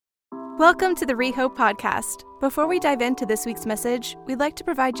Welcome to the Rehope Podcast. Before we dive into this week's message, we'd like to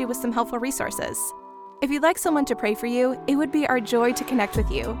provide you with some helpful resources. If you'd like someone to pray for you, it would be our joy to connect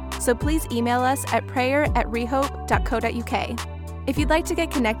with you. So please email us at prayer@rehope.co.uk. If you'd like to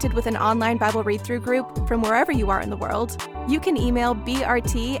get connected with an online Bible read-through group from wherever you are in the world, you can email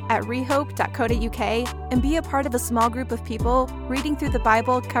brt@rehope.co.uk and be a part of a small group of people reading through the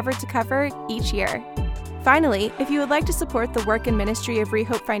Bible cover to cover each year. Finally, if you would like to support the work and ministry of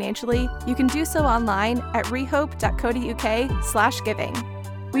Rehope financially, you can do so online at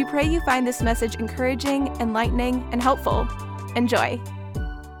rehope.co.uk/giving. We pray you find this message encouraging, enlightening, and helpful. Enjoy.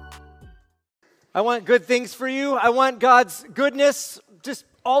 I want good things for you. I want God's goodness just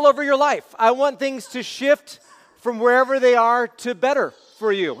all over your life. I want things to shift from wherever they are to better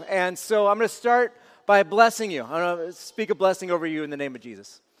for you. And so I'm going to start by blessing you. I'm going to speak a blessing over you in the name of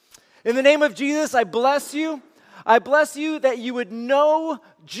Jesus. In the name of Jesus, I bless you. I bless you that you would know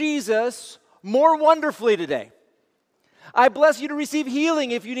Jesus more wonderfully today. I bless you to receive healing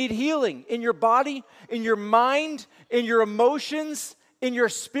if you need healing in your body, in your mind, in your emotions, in your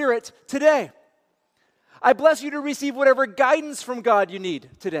spirit today. I bless you to receive whatever guidance from God you need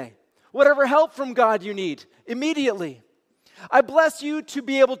today, whatever help from God you need immediately. I bless you to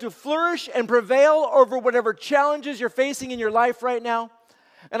be able to flourish and prevail over whatever challenges you're facing in your life right now.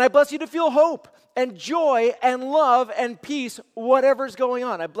 And I bless you to feel hope and joy and love and peace, whatever's going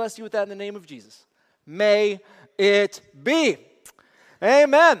on. I bless you with that in the name of Jesus. May it be.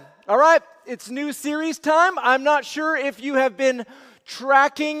 Amen. All right, it's new series time. I'm not sure if you have been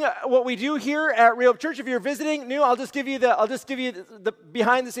tracking what we do here at Rehope Church. If you're visiting new, I'll just give you the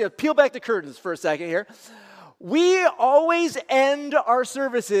behind the scenes. Peel back the curtains for a second here. We always end our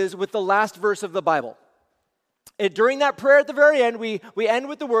services with the last verse of the Bible. During that prayer at the very end, we end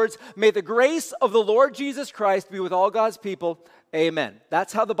with the words, "May the grace of the Lord Jesus Christ be with all God's people. Amen."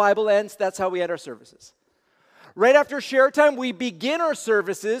 That's how the Bible ends. That's how we end our services. Right after share time, we begin our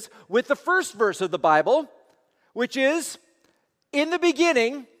services with the first verse of the Bible, which is, "In the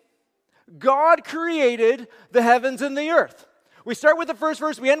beginning, God created the heavens and the earth." We start with the first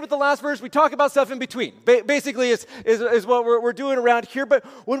verse, we end with the last verse, we talk about stuff in between. Basically is what we're doing around here. But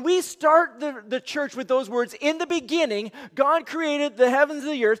when we start the church with those words, "In the beginning, God created the heavens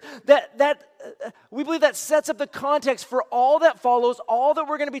and the earth," we believe that sets up the context for all that follows, all that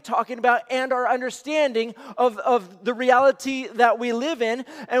we're going to be talking about, and our understanding of the reality that we live in.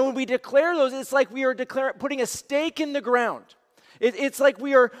 And when we declare those, it's like we are putting a stake in the ground. It's like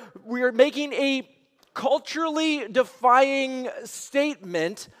we are making a culturally defying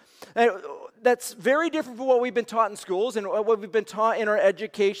statement that's very different from what we've been taught in schools and what we've been taught in our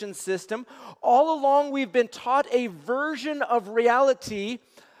education system. All along, we've been taught a version of reality,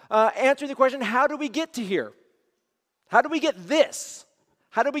 answering the question, how do we get to here? How do we get this?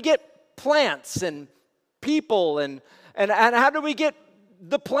 How do we get plants and people and how do we get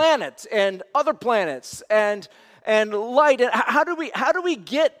the planet and other planets and light? And how do we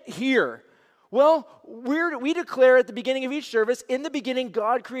get here? Well, we declare at the beginning of each service, "In the beginning,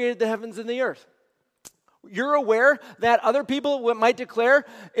 God created the heavens and the earth." You're aware that other people might declare,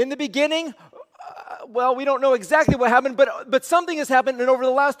 "In the beginning," well, we don't know exactly what happened, but something has happened, and over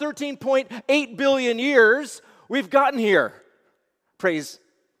the last 13.8 billion years, we've gotten here. Praise,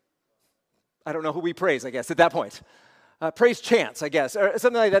 I don't know who we praise, I guess, at that point. Praise chance, I guess, or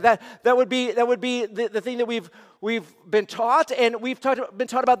something like that. That would be the thing that we've been taught, and we've been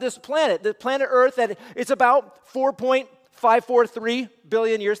taught about this planet, the planet Earth, that it's about 4.543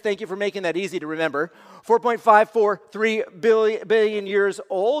 billion years. Thank you for making that easy to remember. 4.543 billion years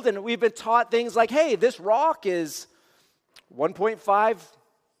old, and we've been taught things like, hey, this rock is 1.5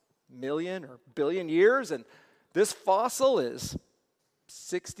 million or billion years, and this fossil is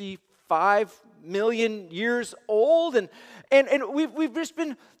 65 million years old, and we've just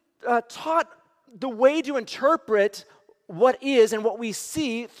been taught the way to interpret what is and what we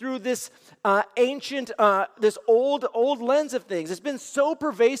see through this ancient, this old lens of things. It's been so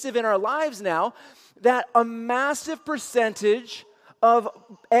pervasive in our lives now that a massive percentage of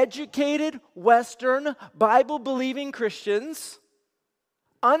educated, Western, Bible-believing Christians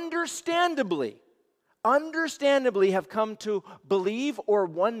understandably have come to believe, or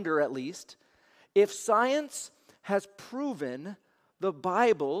wonder at least, if science has proven the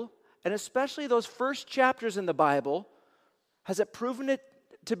Bible, and especially those first chapters in the Bible, has it proven it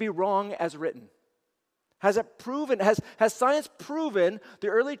to be wrong as written? Has science proven the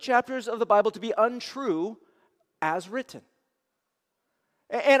early chapters of the Bible to be untrue as written?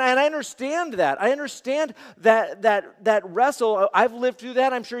 And I understand that. I understand that wrestle. I've lived through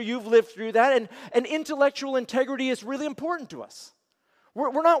that. I'm sure you've lived through that. And intellectual integrity is really important to us.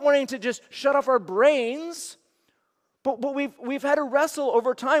 We're not wanting to just shut off our brains, but we've had to wrestle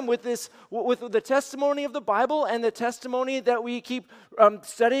over time with this, with the testimony of the Bible and the testimony that we keep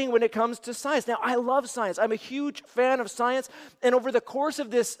studying when it comes to science. Now, I love science. I'm a huge fan of science. And over the course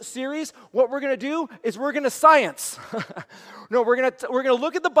of this series, what we're going to do is we're going to science. No, we're going to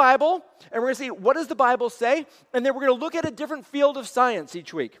look at the Bible, and we're going to see what does the Bible say, and then we're going to look at a different field of science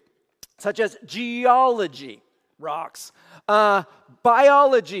each week, such as geology, rocks,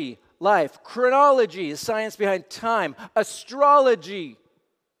 biology, life, chronology is science behind time, astrology,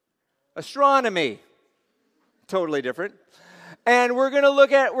 astronomy, totally different. And we're going to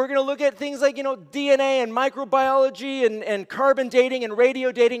look at things like, DNA and microbiology and carbon dating and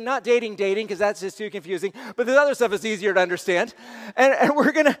radio dating, not dating because that's just too confusing, but the other stuff is easier to understand. And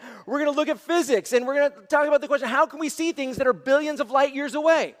we're going to look at physics, and we're going to talk about the question, how can we see things that are billions of light years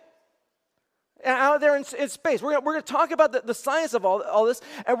away? Out there in space. We're going to talk about the science of all this,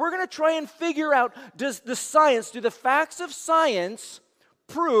 and we're going to try and figure out, do the facts of science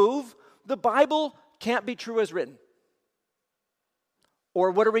prove the Bible can't be true as written?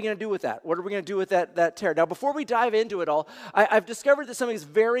 Or what are we going to do with that? What are we going to do with that tear? Now, before we dive into it all, I've discovered that something is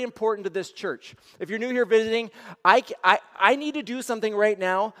very important to this church. If you're new here visiting, I need to do something right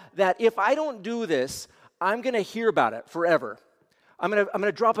now that if I don't do this, I'm going to hear about it forever. I'm going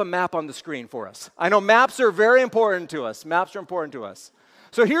to drop a map on the screen for us. I know maps are very important to us. Maps are important to us.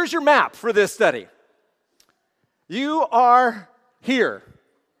 So here's your map for this study. You are here.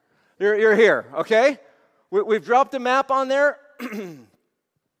 You're here, okay? We've dropped a map on there.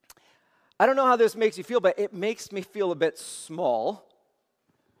 I don't know how this makes you feel, but it makes me feel a bit small.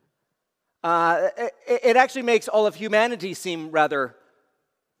 It actually makes all of humanity seem rather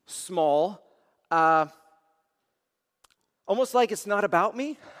small. Almost like it's not about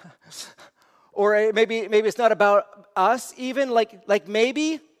me, or maybe it's not about us even, like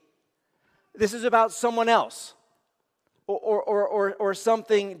maybe this is about someone else, or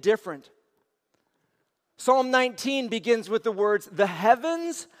something different. Psalm 19 begins with the words, "The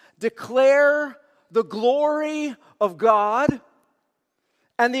heavens declare the glory of God,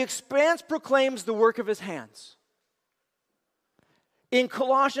 and the expanse proclaims the work of his hands." In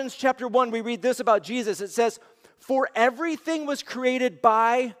Colossians chapter 1, we read this about Jesus. It says, "For everything was created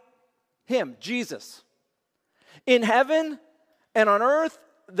by him," Jesus. "In heaven and on earth,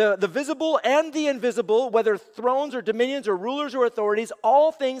 the visible and the invisible, whether thrones or dominions or rulers or authorities,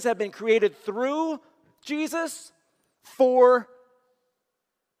 all things have been created through Jesus for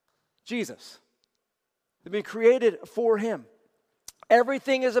Jesus." They've been created for him.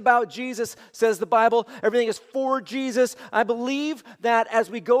 Everything is about Jesus, says the Bible. Everything is for Jesus. I believe that as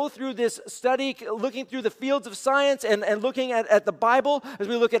we go through this study, looking through the fields of science and looking at the Bible, as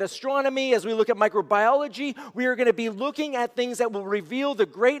we look at astronomy, as we look at microbiology, we are going to be looking at things that will reveal the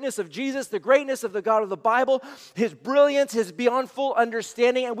greatness of Jesus, the greatness of the God of the Bible, his brilliance, his beyond full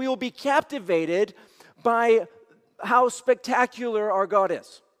understanding, and we will be captivated by how spectacular our God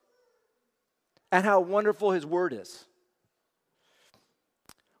is and how wonderful his word is.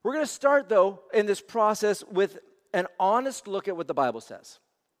 We're going to start, though, in this process with an honest look at what the Bible says.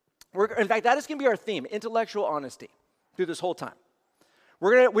 In fact, that is going to be our theme, intellectual honesty, through this whole time.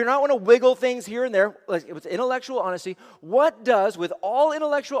 We're not going to wiggle things here and there. With intellectual honesty, what does, with all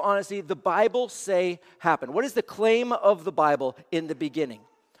intellectual honesty, the Bible say happen? What is the claim of the Bible in the beginning?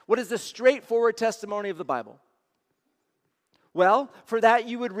 What is the straightforward testimony of the Bible? Well, for that,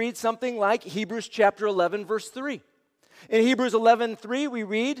 you would read something like Hebrews chapter 11, verse 3. In Hebrews 11:3, we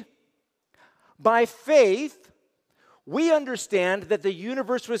read, "By faith, we understand that the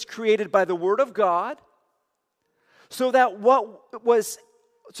universe was created by the word of God, so that what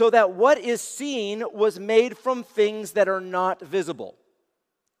is seen was made from things that are not visible."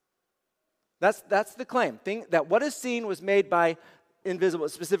 That's the claim. That what is seen was made by invisible,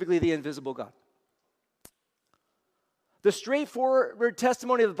 specifically the invisible God. The straightforward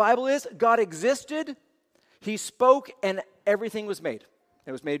testimony of the Bible is God existed. He spoke, and everything was made.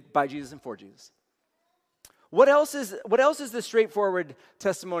 It was made by Jesus and for Jesus. What else is the straightforward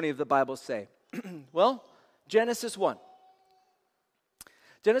testimony of the Bible say? Well, Genesis 1.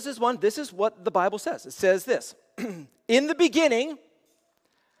 Genesis 1, this is what the Bible says. It says this, "In the beginning,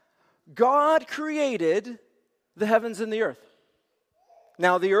 God created the heavens and the earth.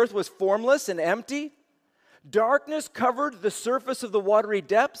 Now the earth was formless and empty. Darkness covered the surface of the watery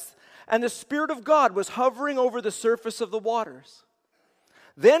depths, and the Spirit of God was hovering over the surface of the waters.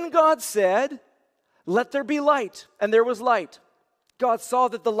 Then God said, 'Let there be light,' and there was light. God saw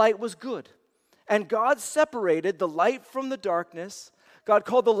that the light was good, and God separated the light from the darkness. God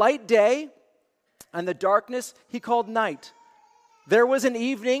called the light day, and the darkness he called night. There was an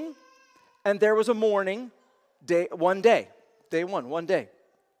evening and there was a morning, day one, one day.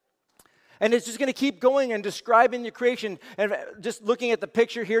 And it's just going to keep going and describing the creation. And just looking at the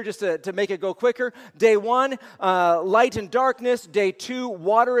picture here, just to make it go quicker. Day 1, light and darkness. Day 2,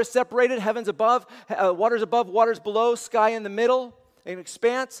 water is separated, heavens above, waters above, waters below, sky in the middle, an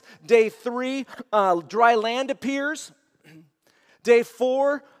expanse. Day 3, dry land appears. Day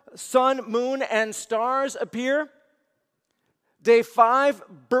 4, sun, moon, and stars appear. Day 5,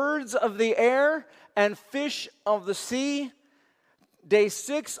 birds of the air and fish of the sea. Day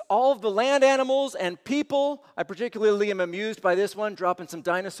 6, all of the land animals and people. I particularly am amused by this one, dropping some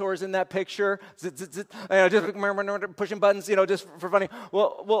dinosaurs in that picture. Just pushing buttons, just for funny.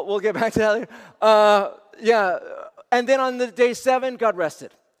 We'll get back to that later. And then on the day 7, God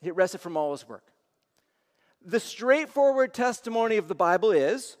rested. He rested from all his work. The straightforward testimony of the Bible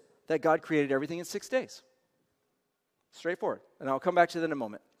is that God created everything in 6 days. Straightforward. And I'll come back to that in a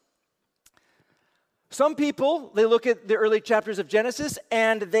moment. Some people, they look at the early chapters of Genesis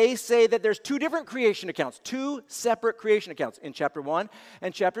and they say that there's 2 different creation accounts, 2 separate creation accounts in chapter 1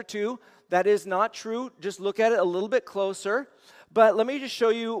 and chapter 2. That is not true. Just look at it a little bit closer. But let me just show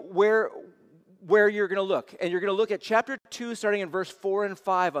you where you're going to look. And you're going to look at chapter 2 starting in verse 4 and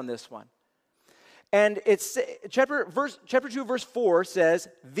 5 on this one. And it's chapter 2 verse 4 says,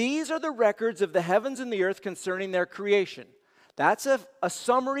 "These are the records of the heavens and the earth concerning their creation." That's a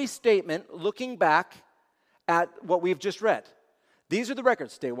summary statement looking back at what we've just read. These are the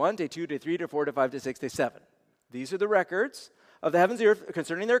records, day 1, day 2, day 3, day 4, day 5, day 6, day 7. These are the records of the heavens and the earth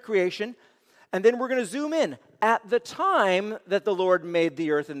concerning their creation. And then we're going to zoom in. At the time that the Lord made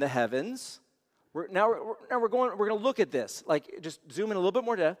the earth and the heavens, we're going to look at this. Like, just zoom in a little bit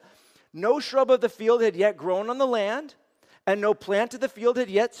more depth. No shrub of the field had yet grown on the land, and no plant of the field had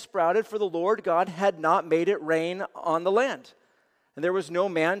yet sprouted, for the Lord God had not made it rain on the land. And there was no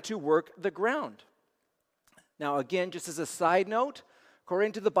man to work the ground. Now, again, just as a side note,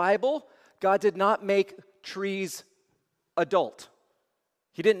 according to the Bible, God did not make trees adult.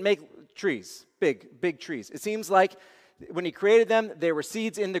 He didn't make trees, big trees. It seems like when he created them, they were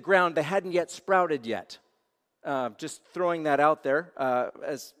seeds in the ground. They hadn't yet sprouted yet. Just throwing that out there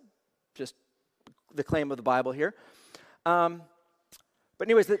as just the claim of the Bible here. But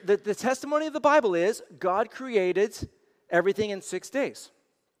anyways, the testimony of the Bible is God created everything in 6 days.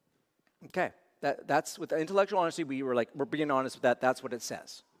 Okay, that's with intellectual honesty. We're being honest with that. That's what it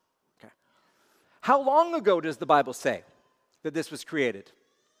says. Okay, how long ago does the Bible say that this was created?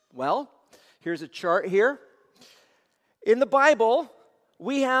 Well, here's a chart here. In the Bible,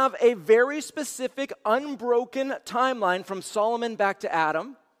 we have a very specific, unbroken timeline from Solomon back to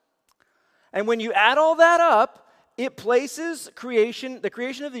Adam. And when you add all that up, it places the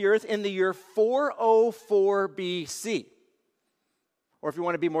creation of the earth in the year 404 BC. Or if you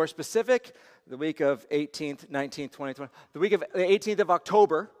want to be more specific, the week of 18th, 19th, 20th, 20th, the week of the 18th of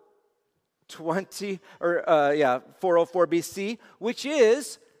October, 404 BC, which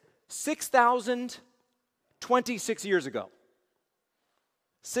is 6,026 years ago.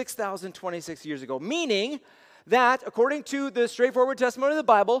 6,026 years ago, meaning that, according to the straightforward testimony of the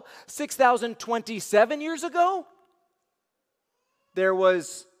Bible, 6,027 years ago, there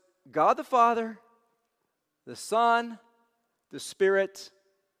was God the Father, the Son, the Spirit,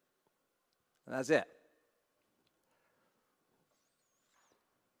 and that's it.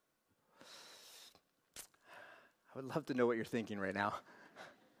 I would love to know what you're thinking right now.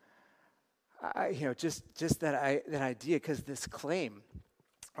 Just that idea, because this claim,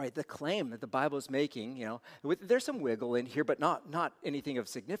 right? The claim that the Bible is making, there's some wiggle in here, but not anything of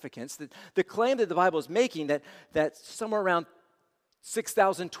significance. The claim that the Bible is making that somewhere around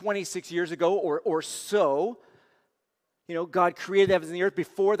 6,026 years ago or so, God created the heavens and the earth.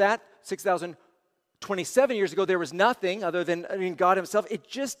 Before that, 6,027 years ago, there was nothing other than God himself. It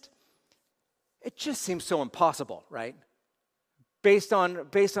just seems so impossible, right? Based on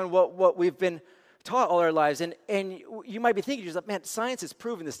what we've been taught all our lives. And you might be thinking to yourself, man, science has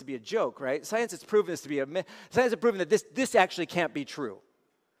proven this to be a joke, right? Science has proven this to be a myth. Science has proven that this actually can't be true.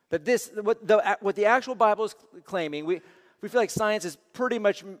 That what the actual Bible is claiming, we feel like science has pretty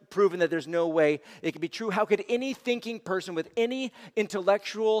much proven that there's no way it can be true. How could any thinking person with any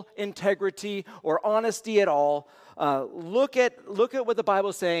intellectual integrity or honesty at all look at what the Bible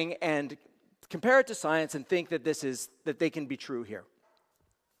is saying and compare it to science and think that that they can be true here?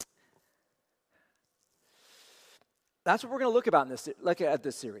 That's what we're going to look at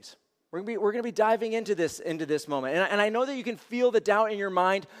this series. We're gonna be diving into this moment. And I know that you can feel the doubt in your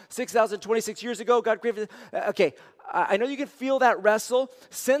mind. 6,026 years ago, God created. Okay, I know you can feel that wrestle.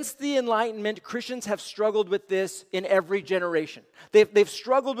 Since the Enlightenment, Christians have struggled with this in every generation. They've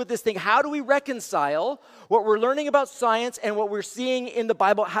struggled with this thing. How do we reconcile what we're learning about science and what we're seeing in the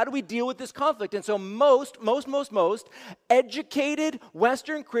Bible? How do we deal with this conflict? And so most educated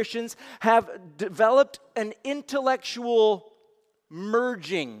Western Christians have developed an intellectual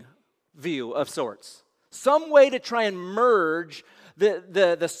merging view of sorts. Some way to try and merge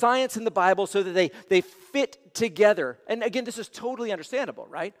the science and the Bible so that they fit together. And again, this is totally understandable,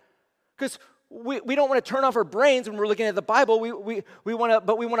 right? Because we don't want to turn off our brains when we're looking at the Bible. We want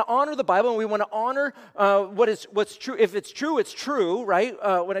to honor the Bible, and we want to honor what's true. If it's true, it's true, right?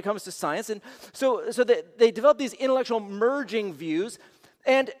 When it comes to science, and so they develop these intellectual merging views,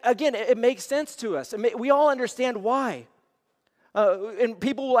 and again, it makes sense to us. We all understand why. And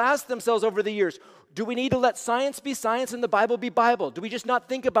people will ask themselves over the years, do we need to let science be science and the Bible be Bible? Do we just not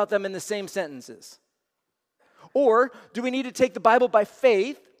think about them in the same sentences? Or do we need to take the Bible by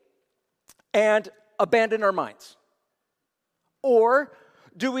faith and abandon our minds? Or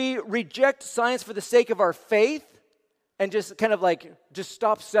do we reject science for the sake of our faith and just kind of just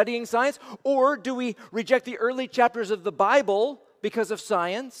stop studying science? Or do we reject the early chapters of the Bible because of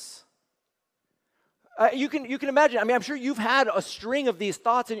science? You can imagine. I mean, I'm sure you've had a string of these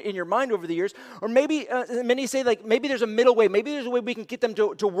thoughts in your mind over the years. Or maybe many say, maybe there's a middle way. Maybe there's a way we can get them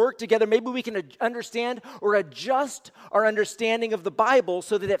to work together. Maybe we can understand or adjust our understanding of the Bible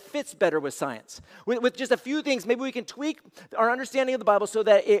so that it fits better with science. With just a few things, maybe we can tweak our understanding of the Bible so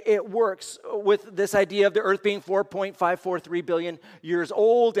that it works with this idea of the earth being 4.543 billion years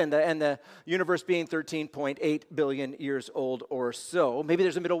old and the universe being 13.8 billion years old or so. Maybe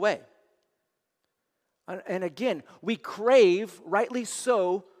there's a middle way. And again, we crave, rightly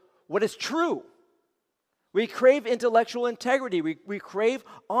so, what is true. We crave intellectual integrity. We crave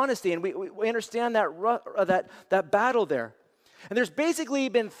honesty, and we understand that battle there. And there's basically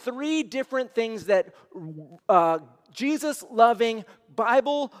been three different things that Jesus-loving,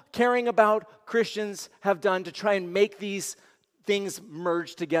 Bible-caring about Christians have done to try and make these things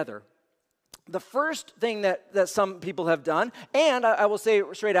merge together. The first thing that some people have done, and I will say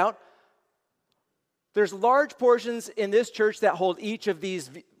straight out, there's large portions in this church that hold each of these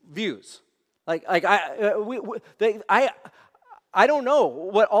views. I don't know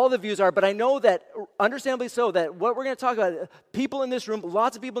what all the views are, but I know that, understandably so, that what we're going to talk about, people in this room,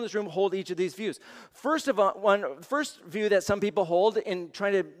 lots of people in this room hold each of these views. First view that some people hold in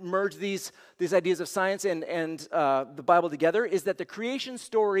trying to merge these ideas of science and the Bible together is that the creation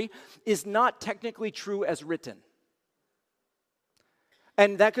story is not technically true as written.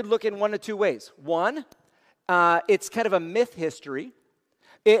 And that could look in one of two ways. One, it's kind of a myth history.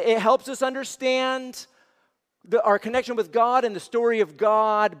 It helps us understand our connection with God and the story of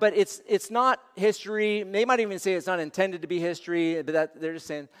God, but it's not history. They might even say it's not intended to be history, but they're just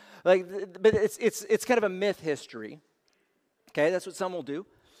saying, but it's kind of a myth history. Okay, that's what some will do.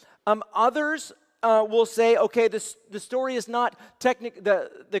 Others will say, okay, the story is not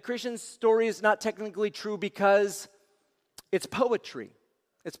the Christian story is not technically true because it's poetry.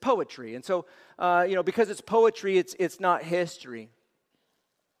 It's poetry. And so, because it's poetry, it's not history.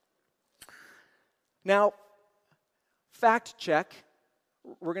 Now, fact check.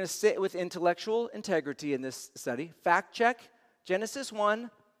 We're going to sit with intellectual integrity in this study. Fact check. Genesis 1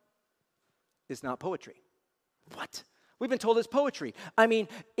 is not poetry. What? We've been told it's poetry. I mean,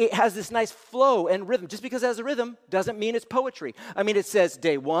 it has this nice flow and rhythm. Just because it has a rhythm doesn't mean it's poetry. I mean, it says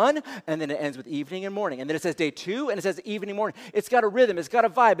day 1, and then it ends with evening and morning. And then it says day 2, and it says evening, morning. It's got a rhythm. It's got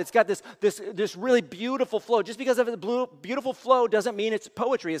a vibe. It's got this really beautiful flow. Just because of the beautiful flow doesn't mean it's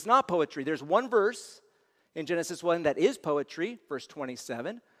poetry. It's not poetry. There's one verse in Genesis 1 that is poetry, verse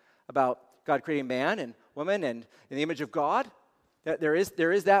 27, about God creating man and woman and in the image of God. There is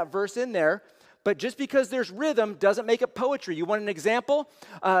that verse in there. But just because there's rhythm doesn't make it poetry. You want an example?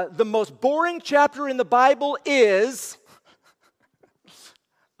 The most boring chapter in the Bible is,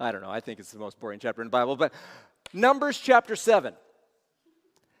 I don't know, I think it's the most boring chapter in the Bible, but Numbers chapter 7.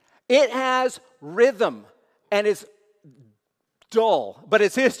 It has rhythm, and it's dull, but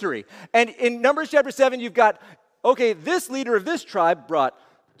it's history. And in Numbers chapter 7, you've got, okay, this leader of this tribe brought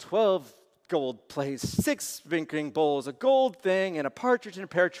 12 gold plates, 6 drinking bowls, a gold thing, and a partridge in a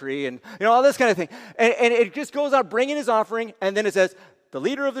pear tree, and all this kind of thing. And it just goes on bringing his offering, and then it says, the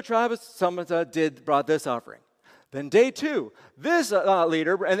leader of the tribe of brought this offering. Then day 2, this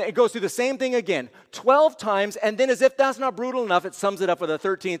leader, and it goes through the same thing again, 12 times, and then as if that's not brutal enough, it sums it up with a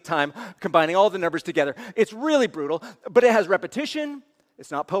 13th time, combining all the numbers together. It's really brutal, but it has repetition,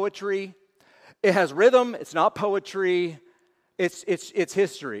 It's not poetry. It has rhythm. It's not poetry. It's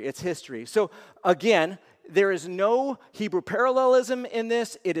history. It's history. So again, there is no Hebrew parallelism in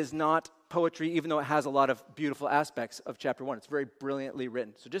this. It is not poetry, even though it has a lot of beautiful aspects of chapter 1. It's very brilliantly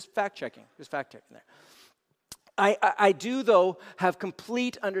written. So just fact-checking. There. I do, though, have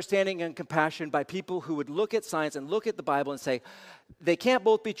complete understanding and compassion by people who would look at science and look at the Bible and say, they can't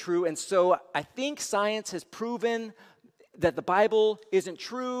both be true, and so I think science has proven that the Bible isn't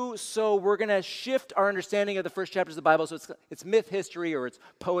true, so we're going to shift our understanding of the first chapters of the Bible, so it's myth history or it's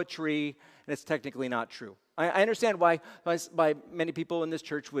poetry, and it's technically not true. I understand why many people in this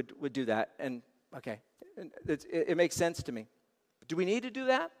church would do that, and okay, it makes sense to me. Do we need to do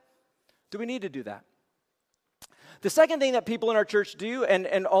that? Do we need to do that? The second thing that people in our church do,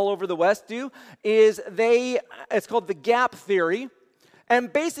 and all over the West do, is it's called the gap theory.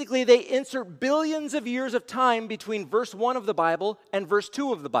 And basically, they insert billions of years of time between verse 1 of the Bible and verse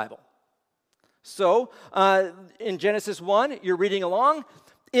 2 of the Bible. So, in Genesis 1, you're reading along.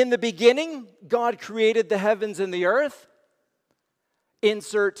 In the beginning, God created the heavens and the earth.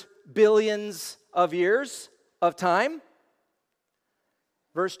 Insert billions of years of time.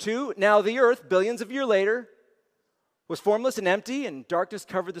 Verse 2, now the earth, billions of years later, was formless and empty, and darkness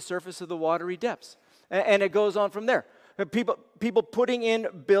covered the surface of the watery depths. And it goes on from there. People putting in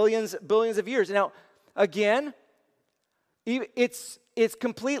billions of years. Now, again, it's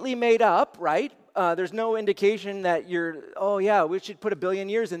completely made up, right? There's no indication that we should put 1 billion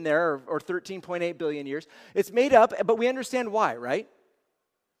years in there, or 13.8 billion years. It's made up, but we understand why, right?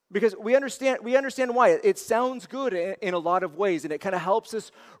 Because we understand why. It sounds good in a lot of ways, and it kind of helps us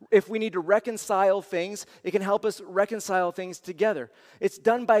if we need to reconcile things. It can help us reconcile things together. It's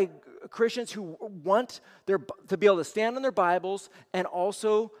done by Christians who want to be able to stand on their Bibles and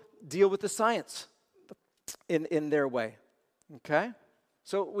also deal with the science in their way. Okay?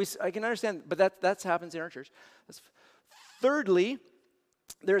 So I can understand, but that happens in our church. Thirdly,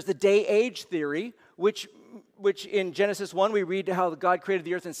 there's the day-age theory, which in Genesis 1, we read how God created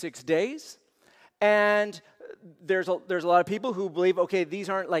the earth in 6 days. And there's a lot of people who believe, okay, these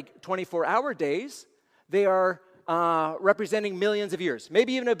aren't like 24-hour days. They are representing millions of years,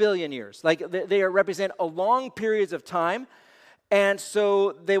 maybe even 1 billion years. Like they represent a long periods of time. And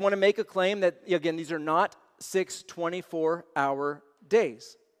so they want to make a claim that, again, these are not 6 24-hour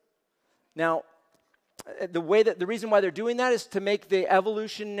days. Now, the reason why they're doing that is to make the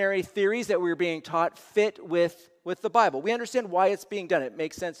evolutionary theories that we're being taught fit with the Bible. We understand why it's being done. It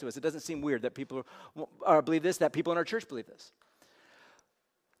makes sense to us. It doesn't seem weird that people believe this, that people in our church believe this.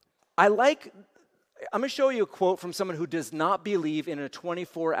 I'm going to show you a quote from someone who does not believe in a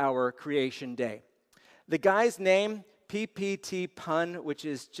 24-hour creation day. The guy's name, PPT Pun, which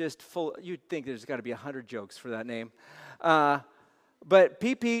is just full. You'd think there's got to be 100 jokes for that name. But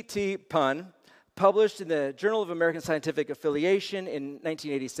PPT Pun, published in the Journal of American Scientific Affiliation in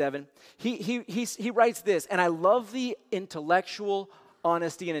 1987. He writes this, and I love the intellectual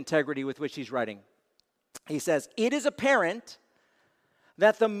honesty and integrity with which he's writing. He says, it is apparent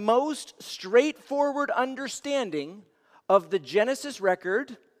that the most straightforward understanding of the Genesis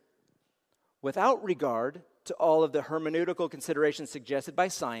record, without regard to all of the hermeneutical considerations suggested by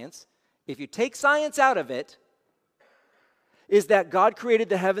science, if you take science out of it, is that God created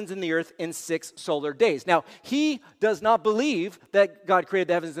the heavens and the earth in 6 solar days. Now, he does not believe that God created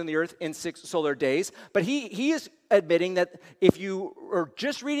the heavens and the earth in 6 solar days, but he is admitting that if you are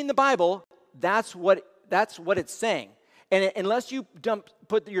just reading the Bible, that's what it's saying. And unless you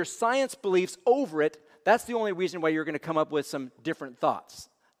put your science beliefs over it, that's the only reason why you're going to come up with some different thoughts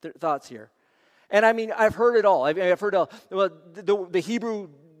here. And I mean, I've heard it all. I've heard the Hebrew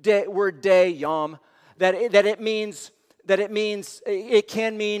word day, yom, that it means it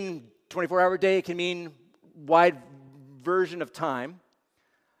can mean 24-hour day, it can mean wide version of time.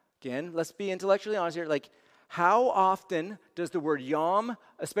 Again, let's be intellectually honest here. Like, how often does the word yom,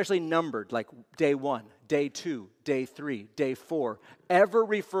 especially numbered, like day 1, day 2, day 3, day 4, ever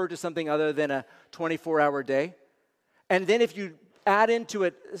refer to something other than a 24-hour day? And then if you add into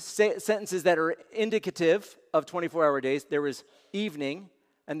it sentences that are indicative of 24-hour days, there was evening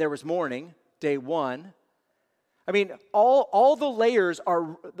and there was morning, day 1. I mean, all the layers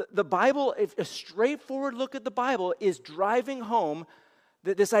are, the Bible, if a straightforward look at the Bible is driving home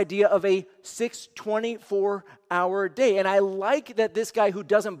this idea of a 24-hour day. And I like that this guy who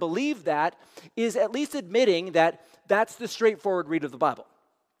doesn't believe that is at least admitting that that's the straightforward read of the Bible.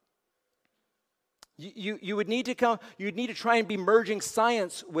 You would need to try and be merging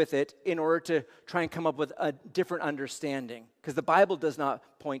science with it in order to try and come up with a different understanding, because the Bible does not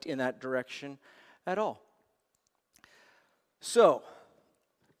point in that direction at all. So,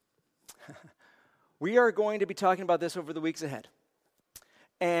 We are going to be talking about this over the weeks ahead.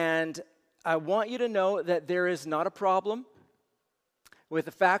 And I want you to know that there is not a problem with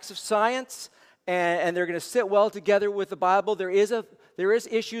the facts of science, and they're going to sit well together with the Bible. There is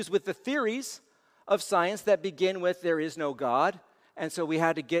issues with the theories of science that begin with there is no God, and so we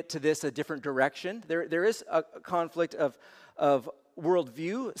had to get to this a different direction. There is a conflict of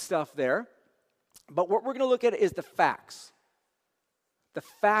worldview stuff there, but what we're going to look at is the facts. The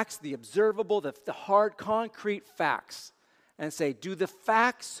facts, the observable, the hard, concrete facts, and say, do the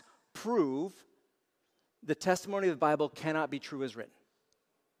facts prove the testimony of the Bible cannot be true as written?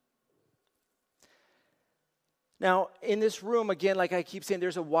 Now, in this room, again, like I keep saying,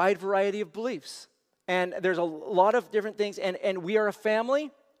 there's a wide variety of beliefs. And there's a lot of different things. And we are a family.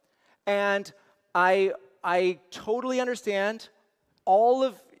 And I totally understand all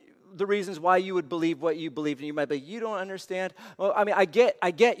of the reasons why you would believe what you believe. And you might be, you don't understand. Well, I mean, I get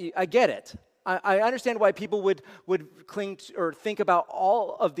it. I understand why people would cling to, or think about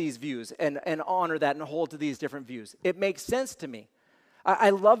all of these views and honor that and hold to these different views. It makes sense to me. I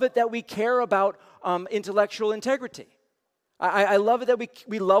love it that we care about intellectual integrity. I love it that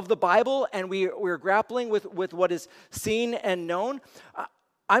we love the Bible and we're grappling with what is seen and known.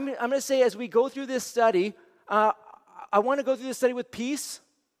 I'm going to say as we go through this study, I want to go through this study with peace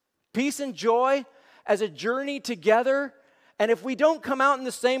and joy as a journey together. And if we don't come out in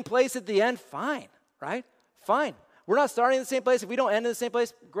the same place at the end, fine, right? Fine. We're not starting in the same place. If we don't end in the same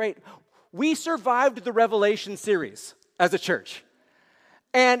place, great. We survived the Revelation series as a church.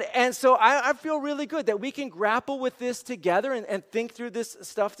 And so I feel really good that we can grapple with this together and think through this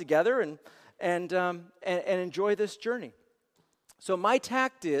stuff together and enjoy this journey. So my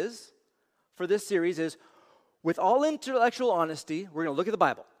tact is, for this series, is with all intellectual honesty, we're going to look at the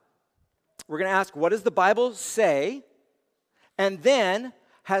Bible. We're going to ask, what does the Bible say? And then,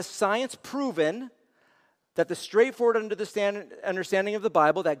 has science proven that the straightforward understanding of the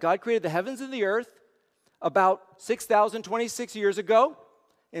Bible, that God created the heavens and the earth about 6,026 years ago,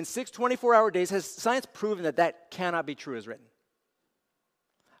 in 6 24-hour days, has science proven that cannot be true as written?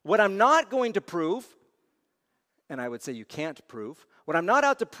 What I'm not going to prove, and I would say you can't prove, what I'm not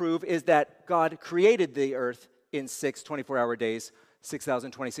out to prove is that God created the earth in 6 24-hour days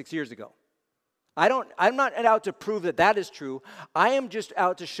 6,026 years ago. I'm not out to prove that is true. I am just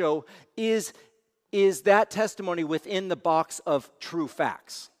out to show is that testimony within the box of true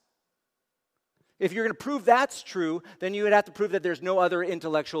facts. If you're going to prove that's true, then you would have to prove that there's no other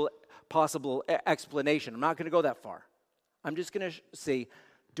intellectual possible explanation. I'm not going to go that far. I'm just going to say,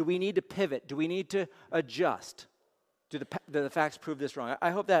 do we need to pivot? Do we need to adjust? Do the facts prove this wrong? I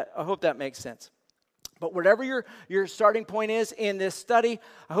hope that makes sense. But whatever your starting point is in this study,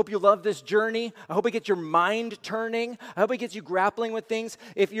 I hope you love this journey. I hope it gets your mind turning. I hope it gets you grappling with things.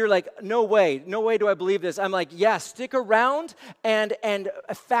 If you're like, no way do I believe this, I'm like, yes, stick around and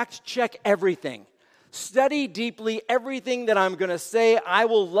fact check everything. Study deeply everything that I'm going to say. I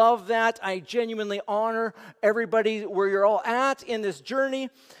will love that. I genuinely honor everybody where you're all at in this journey,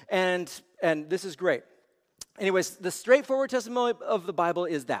 and this is great. Anyways, the straightforward testimony of the Bible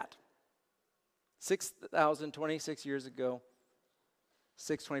is that. 6,026 years ago,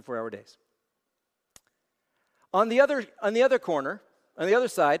 6 24-hour days. On the other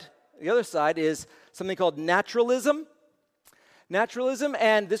side is something called naturalism. Naturalism,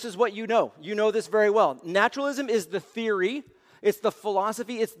 and this is what you know. You know this very well. Naturalism is the theory, it's the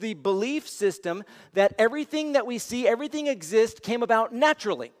philosophy, it's the belief system that everything that we see, everything exists, came about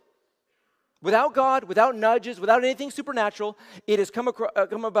naturally. Without God, without nudges, without anything supernatural, it has come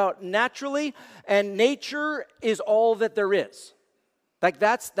about naturally, and nature is all that there is. Like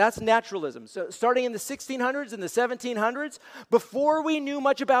that's naturalism. So starting in the 1600s and the 1700s, before we knew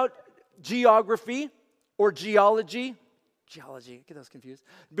much about geography or geology, get those confused.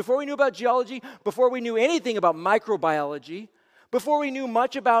 Before we knew about geology, before we knew anything about microbiology, before we knew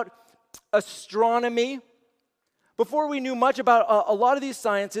much about astronomy, before we knew much about a lot of these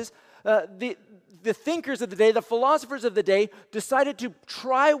sciences, the thinkers of the day, the philosophers of the day, decided to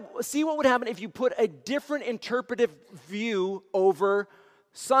see what would happen if you put a different interpretive view over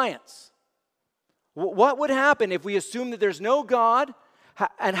science. What would happen if we assume that there's no God,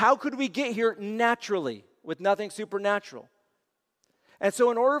 and how could we get here naturally with nothing supernatural? And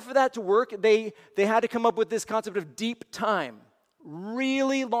so in order for that to work, they had to come up with this concept of deep time.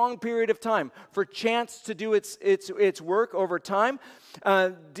 Really long period of time for chance to do its work over time.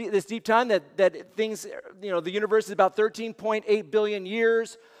 This deep time that things, the universe is about 13.8 billion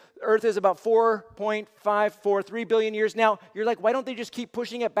years. Earth is about 4.543 billion years. Now, you're like, why don't they just keep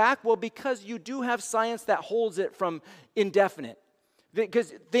pushing it back? Well, because you do have science that holds it from indefinite.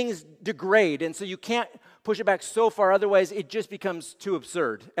 because things degrade, and so you can't push it back so far, otherwise it just becomes too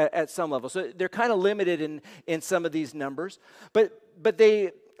absurd at some level. So they're kind of limited in some of these numbers, but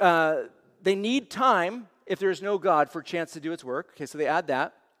they need time, if there's no God, for a chance to do its work. Okay, so they add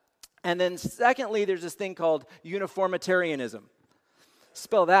that. And then secondly, there's this thing called uniformitarianism.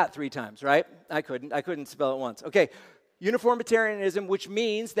 Spell that 3 times, right? I couldn't spell it once. Okay, uniformitarianism, which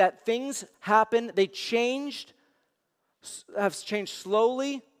means that things happen, have changed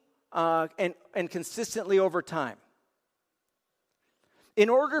slowly and consistently over time. In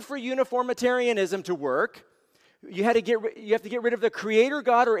order for uniformitarianism to work, you have to get rid of the creator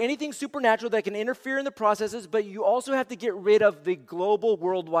God or anything supernatural that can interfere in the processes, but you also have to get rid of the global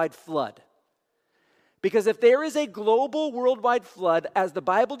worldwide flood. Because if there is a global worldwide flood, as the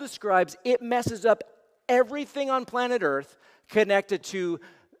Bible describes, it messes up everything on planet Earth connected to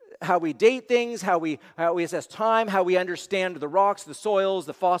how we date things, how we assess time, how we understand the rocks, the soils,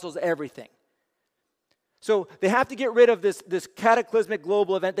 the fossils, everything. So they have to get rid of this cataclysmic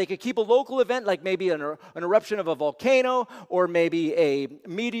global event. They could keep a local event, like maybe an eruption of a volcano, or maybe a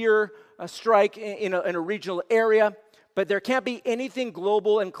meteor strike in a regional area. But there can't be anything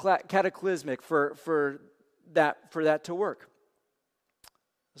global and cataclysmic for that to work.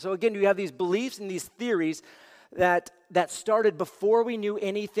 So again, you have these beliefs and these theories that started before we knew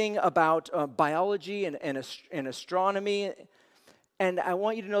anything about biology and astronomy. And I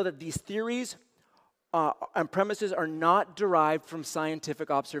want you to know that these theories and premises are not derived from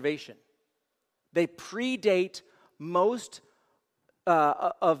scientific observation. They predate most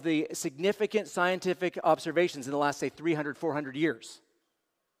of the significant scientific observations in the last, say, 300, 400 years.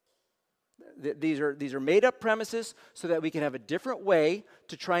 These are made-up premises so that we can have a different way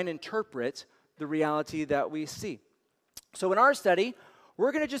to try and interpret the reality that we see. So in our study,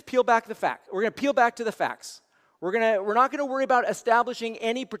 we're going to just peel back the facts. We're going to peel back to the facts. We're not going to worry about establishing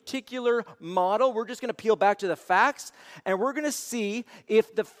any particular model. We're just going to peel back to the facts, and we're going to see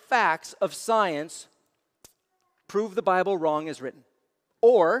if the facts of science prove the Bible wrong as written.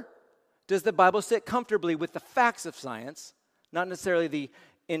 Or does the Bible sit comfortably with the facts of science, not necessarily the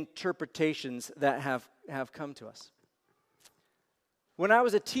interpretations that have come to us? When I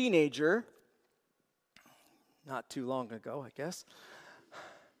was a teenager, not too long ago, I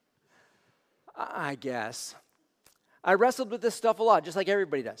guess, I wrestled with this stuff a lot, just like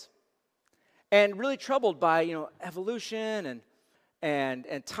everybody does. And really troubled by, evolution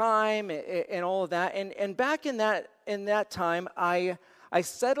and time and all of that. And back in that time, I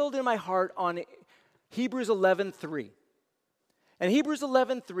settled in my heart on Hebrews 11:3. And Hebrews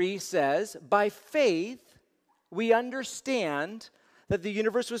 11:3 says, "By faith we understand that the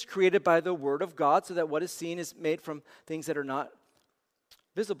universe was created by the word of God, so that what is seen is made from things that are not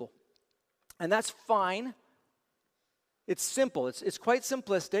visible." And that's fine. It's simple. It's quite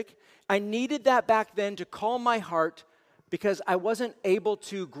simplistic. I needed that back then to calm my heart because I wasn't able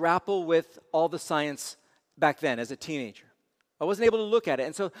to grapple with all the science back then as a teenager. I wasn't able to look at it.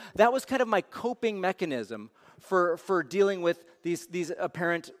 And so that was kind of my coping mechanism for dealing with these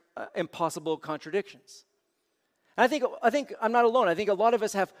apparent impossible contradictions. And I think I'm not alone. I think a lot of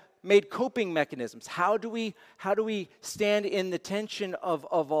us have made coping mechanisms. How do we stand in the tension of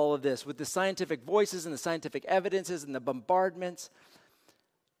all of this with the scientific voices and the scientific evidences and the bombardments?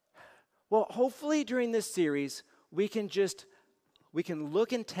 Well, hopefully during this series, we can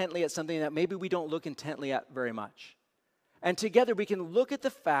look intently at something that maybe we don't look intently at very much. And together we can look at the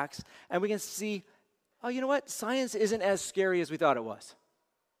facts and we can see, oh, you know what? Science isn't as scary as we thought it was.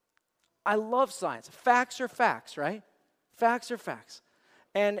 I love science. Facts are facts, right? Facts are facts.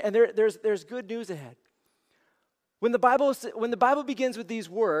 And there's good news ahead. When the Bible begins with these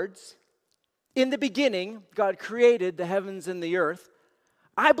words, "In the beginning, God created the heavens and the earth,"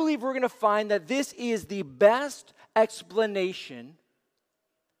 I believe we're going to find that this is the best explanation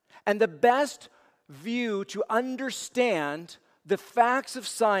and the best view to understand the facts of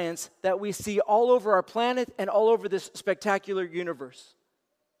science that we see all over our planet and all over this spectacular universe.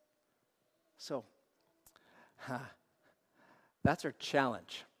 So, that's our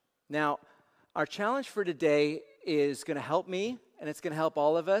challenge. Now, our challenge for today is going to help me, and it's going to help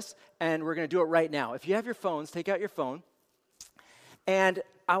all of us, and we're going to do it right now. If you have your phones, take out your phone, and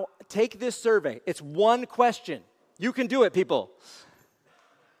I'll take this survey. It's one question. You can do it, people.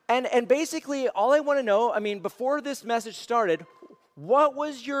 And basically, all I want to know, before this message started, what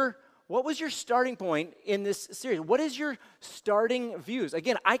was your starting point in this series? What is your starting views?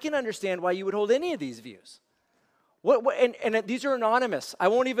 Again, I can understand why you would hold any of these views. And these are anonymous. I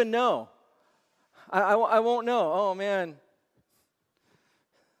won't even know. I won't know. Oh, man.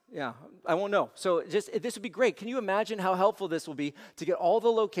 Yeah, I won't know. So this would be great. Can you imagine how helpful this will be to get all the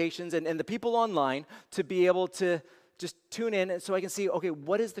locations and the people online to be able to just tune in and so I can see, okay,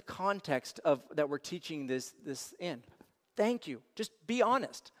 what is the context of that we're teaching this in? Thank you. Just be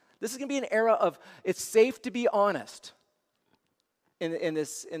honest. This is going to be an era of it's safe to be honest in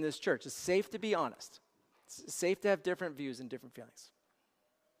this church. It's safe to be honest. It's safe to have different views and different feelings.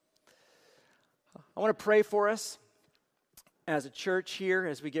 I want to pray for us as a church here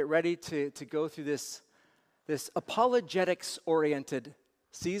as we get ready to go through this apologetics-oriented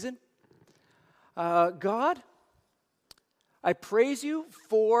season. God, I praise you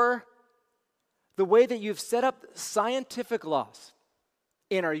for the way that you've set up scientific laws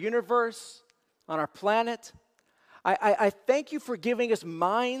in our universe, on our planet. I thank you for giving us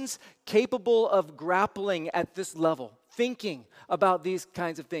minds capable of grappling at this level, thinking about these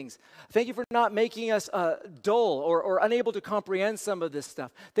kinds of things. Thank you for not making us dull or unable to comprehend some of this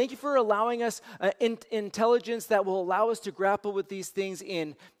stuff. Thank you for allowing us intelligence that will allow us to grapple with these things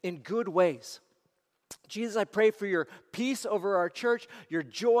in good ways. Jesus, I pray for your peace over our church, your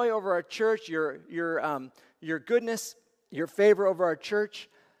joy over our church, your goodness, your favor over our church.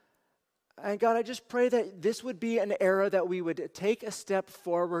 And God, I just pray that this would be an era that we would take a step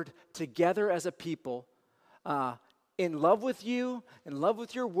forward together as a people, in love with you, in love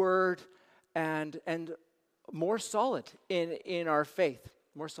with your word, and more solid in our faith.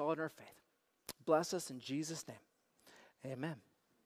 More solid in our faith. Bless us in Jesus' name. Amen.